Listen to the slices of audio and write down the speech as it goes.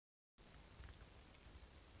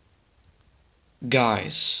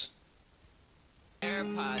Guys,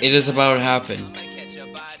 it is about to happen.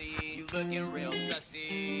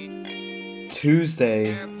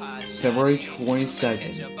 Tuesday, February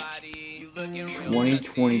 22nd,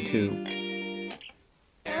 2022.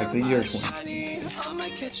 Like the year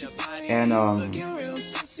 2022. And,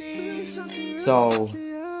 so,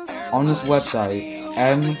 on this website,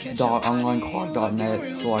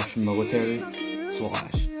 m.onlineclock.net/military/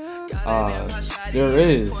 there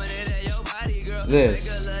is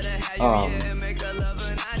this,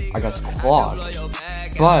 I guess, clock,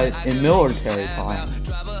 but in military time.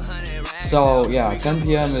 So, yeah, 10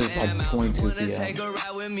 p.m. is like 22 p.m.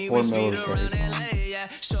 for military time.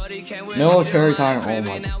 Military time,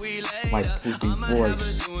 oh my pooping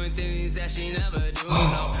voice.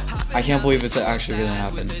 I can't believe it's actually gonna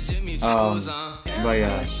happen. But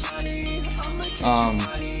yeah.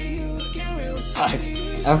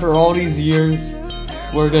 After all these years,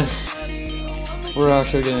 we're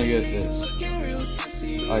actually gonna get this.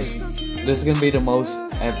 Like, this is gonna be the most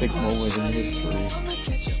epic moment in history.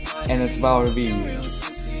 And it's about to be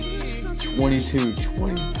 22.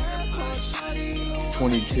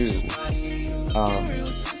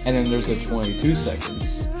 And then there's a 22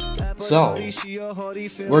 seconds. So,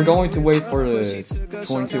 we're going to wait for the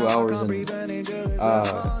 22 hours and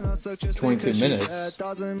 22 minutes.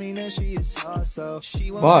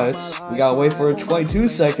 But, we gotta wait for 22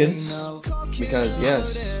 seconds. Because,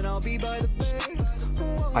 yes,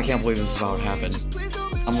 I can't believe this is about to happen.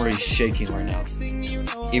 I'm already shaking right now.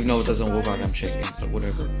 Even though it doesn't look like I'm shaking, but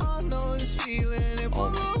whatever. Oh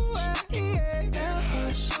my.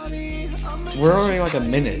 We're already like a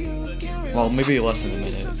minute. Well, maybe less than a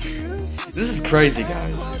minute. This is crazy,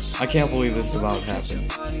 guys. I can't believe this is about to happen.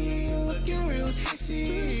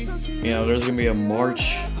 You know, there's gonna be a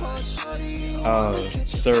March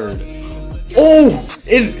 3rd. Oh!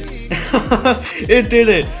 It did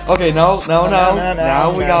it! Okay, now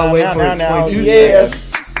we gotta wait for 22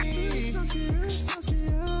 seconds.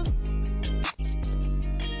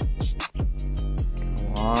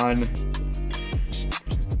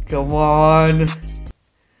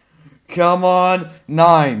 Come on.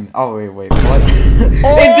 9. Oh, wait, what?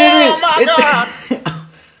 It did it!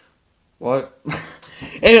 What?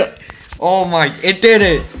 It did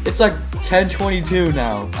it! It's like 10:22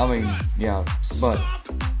 now. I mean, yeah, but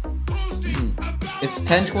it's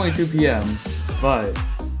 10:22 p.m., but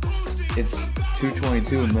it's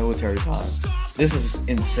 2:22 in military time. This is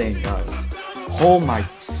insane, guys. Oh my,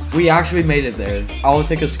 we actually made it there. I'll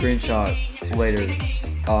take a screenshot later.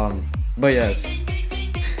 But yes.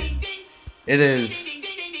 It is,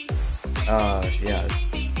 yeah.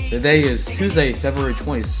 The day is Tuesday, February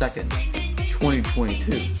 22nd,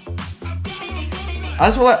 2022.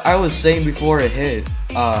 That's what I was saying before it hit,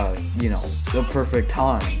 you know, the perfect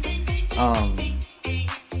time.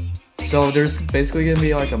 So there's basically gonna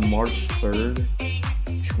be like a March 3rd,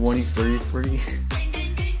 2033.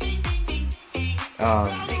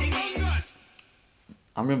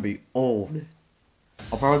 I'm gonna be old.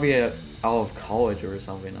 I'll probably be out of college or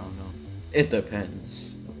something, I don't know. It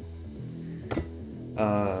depends.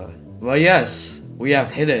 But yes, we have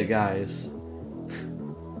hit it, guys.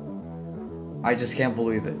 I just can't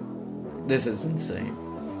believe it. This is insane.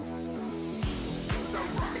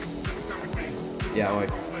 Yeah, like,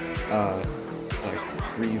 it's like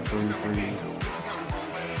 3:43.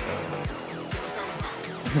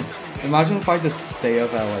 Imagine if I just stay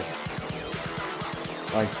up at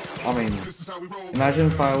I mean, imagine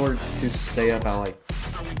if I were to stay up at like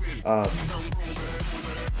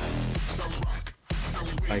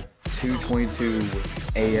 2:22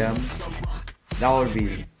 a.m. That would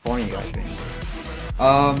be funny, I think.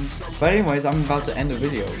 But anyways, I'm about to end the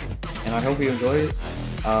video, and I hope you enjoyed it.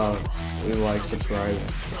 Leave a like, subscribe,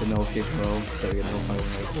 hit the notification bell so you get notified when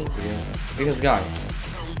I upload a video. Because guys,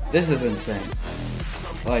 this is insane.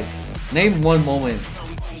 Like, name one moment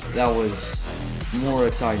that was more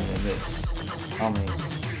exciting than this. I mean,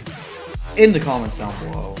 in the comments down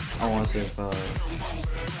below. I want to see if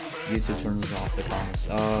YouTube turns off the comments.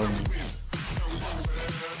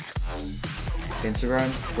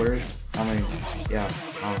 Instagram, Twitter. I mean, yeah.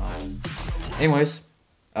 I don't know. Anyways,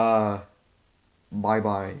 bye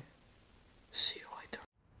bye. See you.